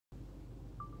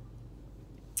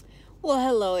Well,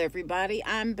 hello everybody.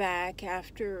 I'm back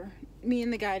after me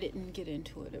and the guy didn't get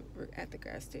into it at the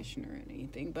gas station or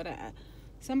anything, but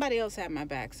somebody else had my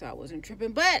back, so I wasn't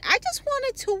tripping. But I just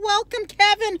wanted to welcome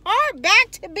Kevin Hart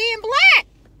back to being black.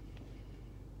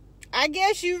 I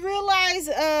guess you realize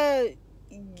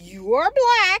you are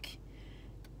black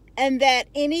and that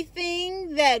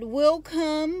anything that will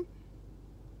come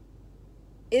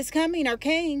is coming or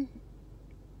came.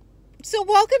 So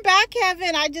welcome back,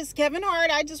 Kevin. Kevin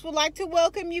Hart, I just would like to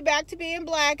welcome you back to being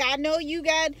black. I know you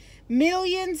got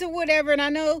millions or whatever, and I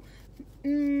know, I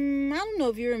don't know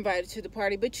if you're invited to the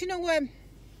party, but you know what?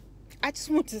 I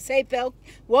just want to say,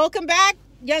 welcome back,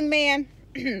 young man.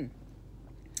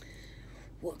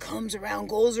 What comes around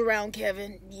goes around,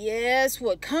 Kevin. Yes,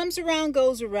 what comes around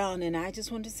goes around, and I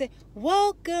just want to say,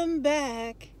 welcome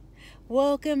back.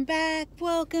 Welcome back,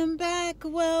 welcome back,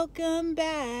 welcome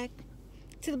back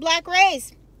to the black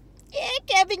race. Yeah,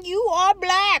 Kevin, you are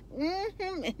black.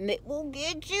 And it will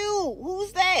get you.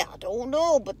 Who's they? I don't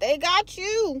know, but they got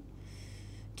you.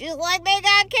 Just like they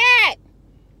got Cat.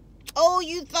 Oh,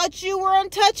 you thought you were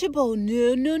untouchable.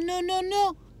 No, no, no, no,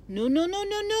 no. No, no, no,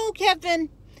 no, no, Kevin.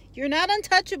 You're not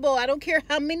untouchable. I don't care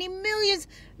how many millions.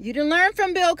 You didn't learn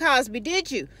from Bill Cosby,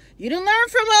 did you? You didn't learn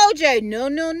from OJ. No,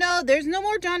 no, no. There's no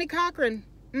more Johnny Cochran.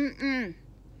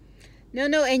 No,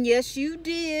 no, and yes, you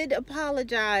did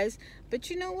apologize, but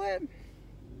you know what?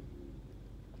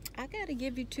 I got to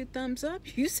give you 2 thumbs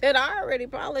up. You said I already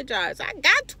apologized. I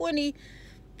got 20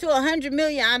 to 100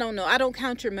 million. I don't know. I don't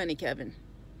count your money, Kevin.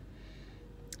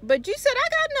 But you said I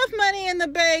got enough money in the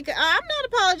bank. I'm not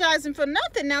apologizing for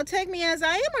nothing. Now take me as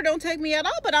I am or don't take me at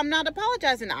all, but I'm not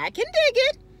apologizing. I can dig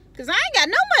it because I ain't got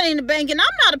no money in the bank and I'm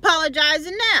not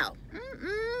apologizing now.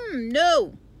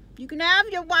 No. You can have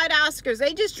your white Oscars.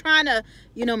 They just trying to,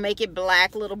 make it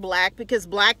black, little black, because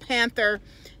Black Panther,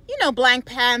 Black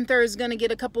Panther is going to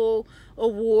get a couple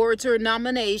awards or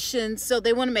nominations. So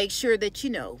they want to make sure that,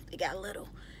 they got a little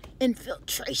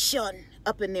infiltration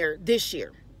up in there this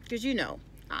year. Because,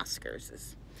 Oscars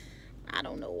is, I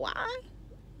don't know why.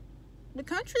 The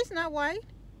country's not white.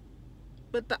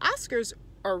 But the Oscars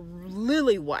are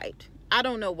lily white. I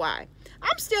don't know why.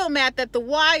 I'm still mad that The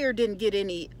Wire didn't get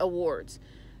any awards.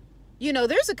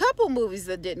 There's a couple movies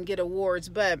that didn't get awards,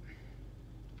 but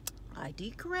I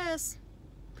digress.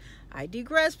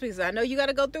 Because I know you got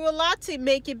to go through a lot to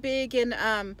make it big in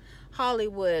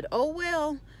Hollywood. Oh,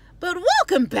 well. But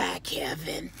welcome back,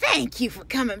 Kevin. Thank you for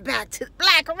coming back to the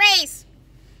black race.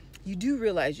 You do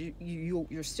realize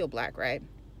you're still black, right?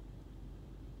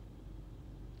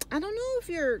 I don't know if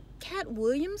you're Cat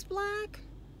Williams black.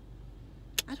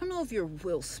 I don't know if you're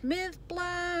Will Smith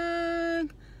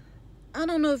black. I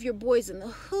don't know if you're Boys in the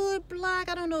Hood black.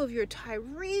 I don't know if you're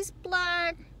Tyrese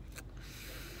black.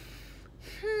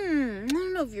 I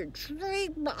don't know if you're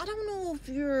Drake black. I don't know if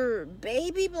you're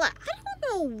Baby black. I don't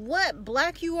know what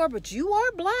black you are, but you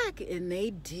are black. And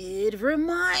they did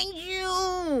remind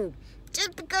you.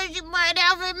 Just because you might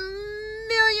have $1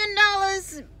 million,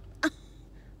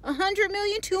 100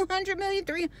 million, 200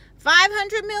 million,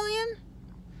 500 million.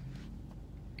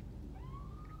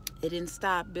 It didn't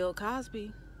stop Bill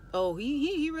Cosby. Oh,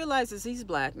 he realizes he's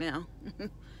black now.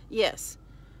 Yes.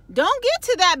 Don't get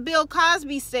to that Bill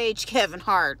Cosby stage, Kevin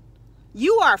Hart.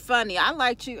 You are funny. I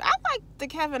liked you. I liked the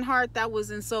Kevin Hart that was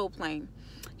in Soul Plane.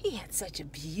 He had such a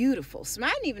beautiful smile.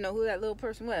 I didn't even know who that little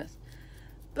person was.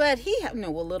 But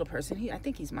little person. I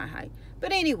think he's my height.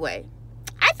 But anyway,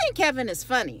 I think Kevin is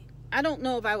funny. I don't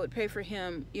know if I would pay for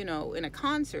him, in a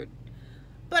concert.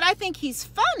 But I think he's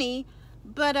funny.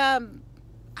 But,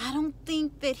 I don't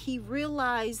think that he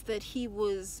realized that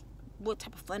what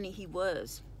type of funny he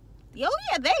was. Oh,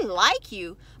 yeah, they like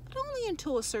you, but only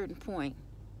until a certain point.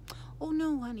 Oh,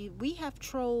 no, honey, we have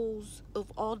trolls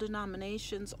of all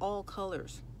denominations, all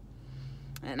colors.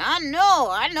 And I know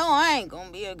I ain't going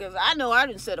to be because I know I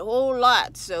done said a whole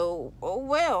lot. So, oh,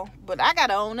 well, but I got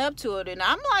to own up to it. And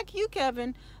I'm like you,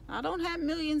 Kevin. I don't have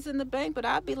millions in the bank, but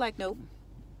I'd be like, nope,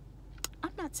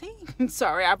 I'm not saying.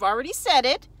 Sorry, I've already said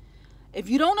it. If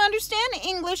you don't understand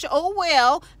English, oh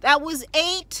well, that was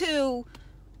 8 to,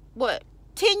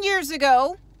 10 years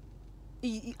ago.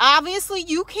 Obviously,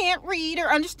 you can't read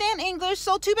or understand English,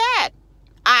 so too bad.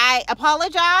 I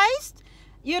apologized.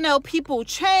 People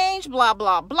change, blah,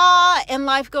 blah, blah, and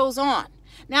life goes on.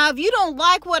 Now, if you don't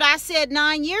like what I said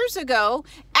 9 years ago,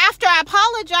 after I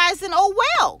apologized, then oh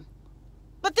well.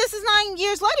 But this is 9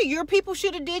 years later. Your people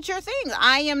should have did your thing.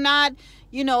 I am not,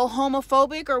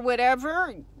 homophobic or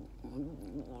whatever.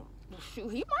 He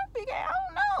might be gay. I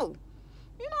don't know.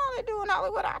 How they do in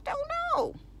Hollywood. I don't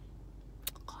know.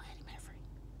 Go ahead, Manfred.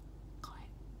 Go ahead.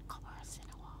 Go ahead. Sit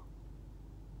in the wall.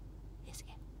 Yes,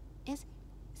 again. Is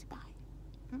he bi?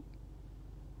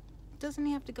 Doesn't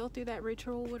he have to go through that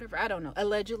ritual or whatever? I don't know.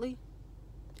 Allegedly.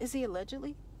 Is he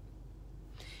allegedly?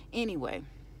 Anyway,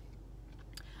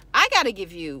 I got to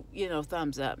give you,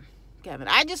 thumbs up, Kevin.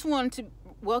 I just wanted to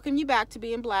welcome you back to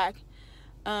being black.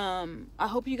 I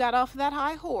hope you got off of that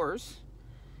high horse.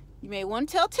 You may want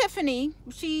to tell Tiffany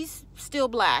she's still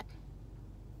black.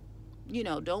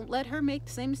 Don't let her make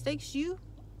the same mistakes you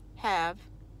have,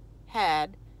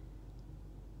 had,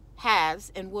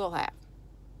 has, and will have.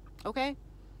 Okay?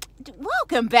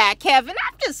 Welcome back, Kevin.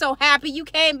 I'm just so happy you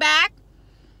came back.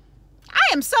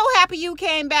 I am so happy you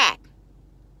came back.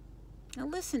 Now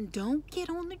listen, don't get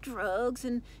on the drugs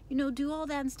and, do all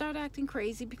that and start acting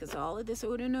crazy because all of this.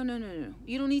 Oh, no.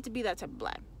 You don't need to be that type of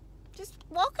black. Just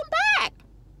welcome back.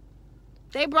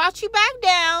 They brought you back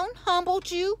down,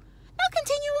 humbled you. Now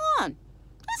continue on.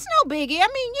 That's no biggie. I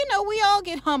mean, we all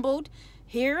get humbled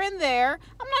here and there.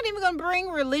 I'm not even going to bring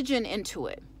religion into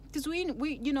it. Because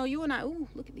we, you and I, ooh,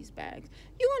 look at these bags.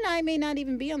 You and I may not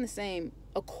even be on the same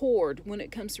accord when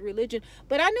it comes to religion.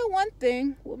 But I know one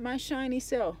thing with my shiny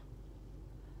self.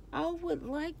 I would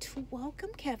like to welcome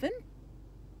Kevin.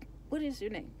 What is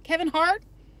your name? Kevin Hart.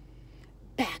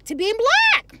 Back to being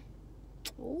black.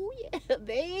 Oh, yeah.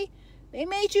 They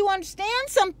made you understand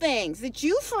some things that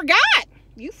you forgot.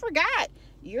 You forgot.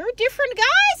 You're a different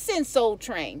guy since Soul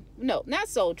Train. No, not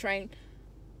Soul Train.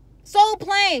 Soul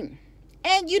Plane.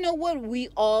 And you know what? We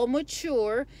all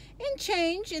mature and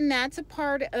change, and that's a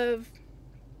part of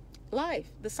life,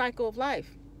 the cycle of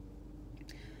life.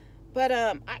 But,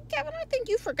 Kevin, I think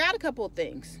you forgot a couple of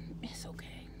things. It's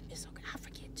okay. It's okay. I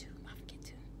forget too. I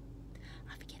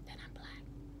forget that I'm black.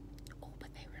 Oh,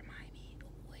 but they remind me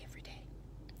every day.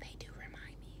 They do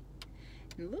remind me.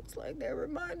 It looks like they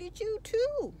reminded you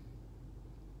too.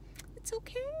 It's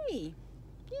okay.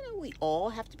 We all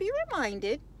have to be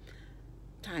reminded.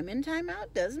 Time in, time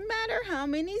out. Doesn't matter how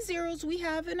many zeros we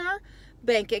have in our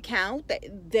bank account.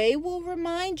 They will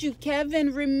remind you,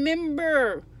 Kevin,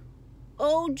 remember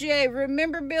OJ,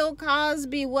 remember Bill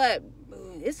Cosby, what?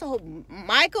 It's a whole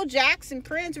Michael Jackson,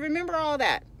 Prince, remember all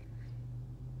that.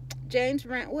 James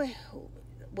Brown,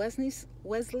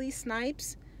 Wesley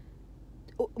Snipes.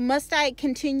 Must I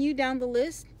continue down the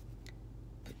list?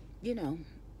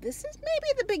 This is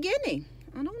maybe the beginning.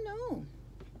 I don't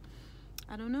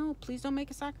know. Please don't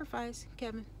make a sacrifice,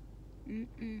 Kevin.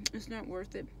 It's not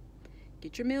worth it.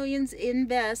 Get your millions,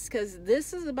 invest, because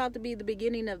this is about to be the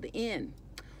beginning of the end.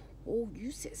 Oh, you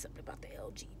said something about the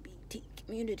LGBT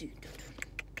community.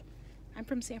 I'm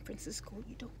from San Francisco.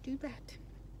 You don't do that.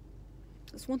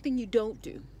 That's one thing you don't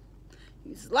do.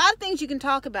 There's a lot of things you can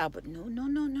talk about, but no.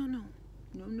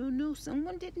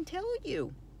 Someone didn't tell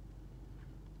you.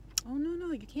 Oh,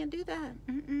 no. You can't do that.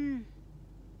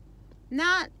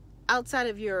 Not outside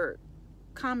of your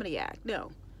comedy act.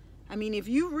 No. I mean, if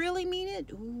you really mean it,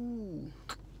 ooh,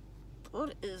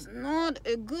 that is not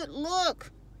a good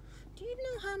look. Do you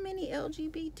know how many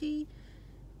LGBT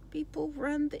people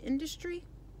run the industry?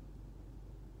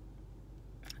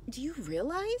 Do you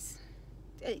realize?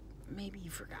 Hey, maybe you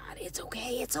forgot. It's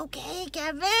okay,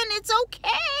 Kevin. It's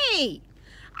okay.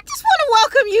 I just want to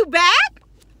welcome you back.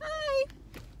 Hi.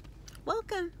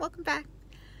 Welcome back.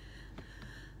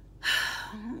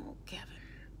 Oh,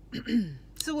 Kevin.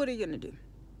 So what are you going to do?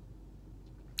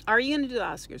 Are you going to do the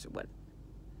Oscars or what?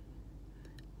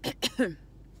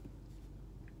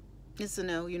 It's a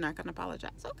no. You're not going to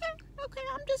apologize. Okay.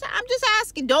 I'm just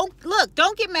asking. Don't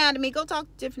get mad at me. Go talk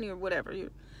to Tiffany or whatever. Your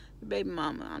baby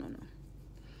mama. I don't know.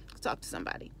 Go talk to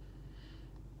somebody.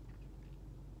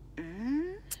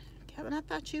 Kevin, I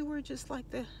thought you were just like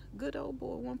the good old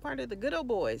boy. One part of the good old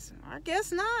boys. I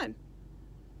guess not.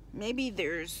 Maybe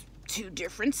there's two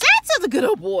different sets of the good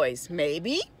old boys.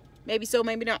 Maybe so,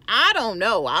 maybe not. I don't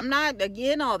know. I'm not,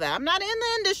 again, all that. I'm not in the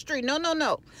industry. No.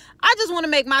 I just want to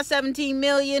make my 17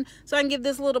 million so I can give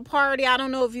this little party. I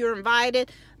don't know if you're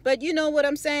invited, but you know what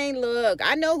I'm saying? Look,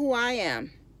 I know who I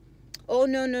am. Oh,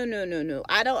 no.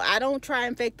 I don't try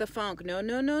and fake the funk. No. I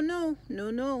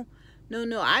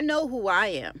know who I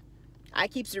am. I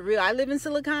keeps it real. I live in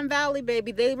Silicon Valley,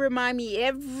 baby. They remind me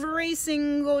every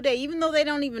single day, even though they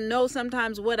don't even know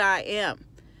sometimes what I am.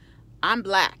 I'm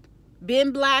black.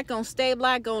 Been black, gonna stay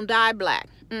black, gonna die black.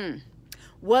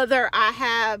 Whether I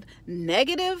have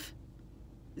negative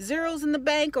zeros in the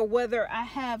bank or whether I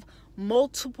have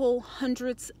multiple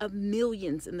hundreds of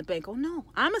millions in the bank. Oh no,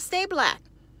 I'm gonna stay black.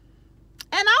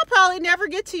 And I'll probably never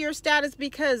get to your status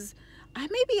because I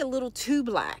may be a little too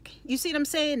black. You see what I'm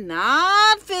saying?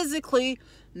 Not physically.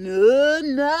 No,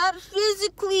 not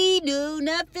physically. No,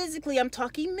 not physically. I'm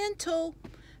talking mental.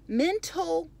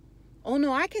 Mental. Oh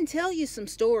no, I can tell you some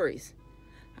stories.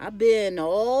 I've been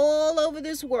all over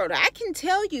this world. I can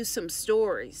tell you some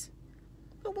stories,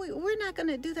 but we're not going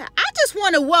to do that. I just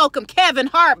want to welcome Kevin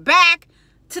Hart back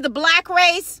to the black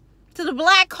race, to the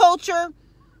black culture.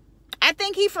 I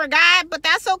think he forgot, but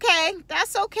that's okay.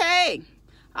 That's okay.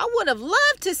 I would have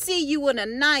loved to see you in a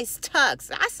nice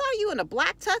tux. I saw you in a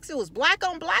black tux. It was black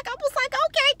on black. I was like,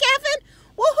 okay, Kevin.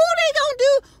 Well, who they gonna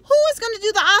do? Who is gonna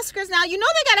do the Oscars now? You know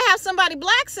they gotta have somebody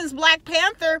black since Black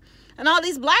Panther and all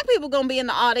these black people gonna be in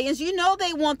the audience. You know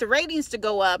they want the ratings to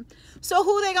go up. So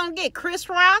who they gonna get? Chris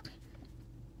Rock?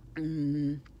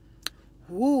 Ooh.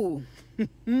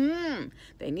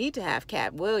 They need to have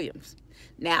Cat Williams.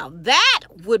 Now that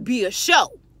would be a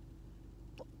show.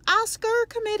 Oscar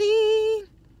committee.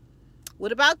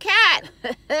 What about Cat?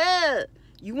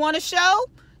 You want a show?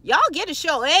 Y'all get a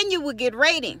show and you would get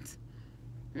ratings.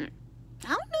 I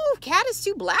don't know if Cat is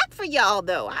too black for y'all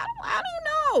though. I don't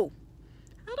know.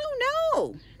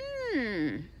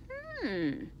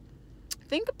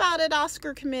 Think about it,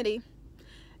 Oscar committee.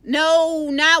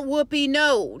 No, not Whoopi.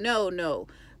 No.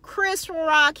 Chris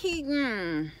Rock,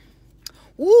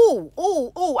 Ooh,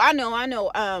 I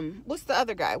know. What's the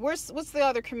other guy? What's the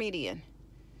other comedian?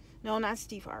 No, not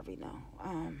Steve Harvey, no.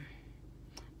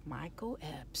 Michael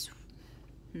Epps.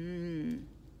 Yeah,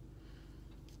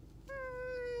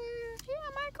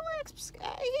 Michael Epps.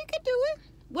 He could do it.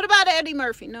 What about Eddie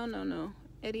Murphy? No.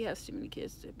 Eddie has too many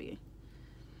kids to be.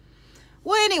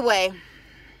 Well, anyway.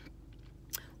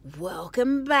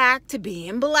 Welcome back to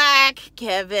Being Black,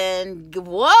 Kevin.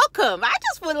 Welcome. I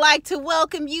just would like to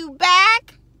welcome you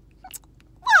back.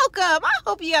 Welcome. I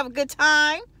hope you have a good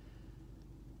time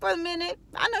for a minute.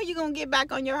 I know you're going to get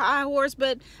back on your high horse,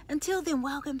 but until then,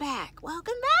 welcome back.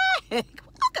 Welcome back.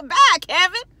 Welcome back,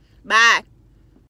 Kevin. Bye.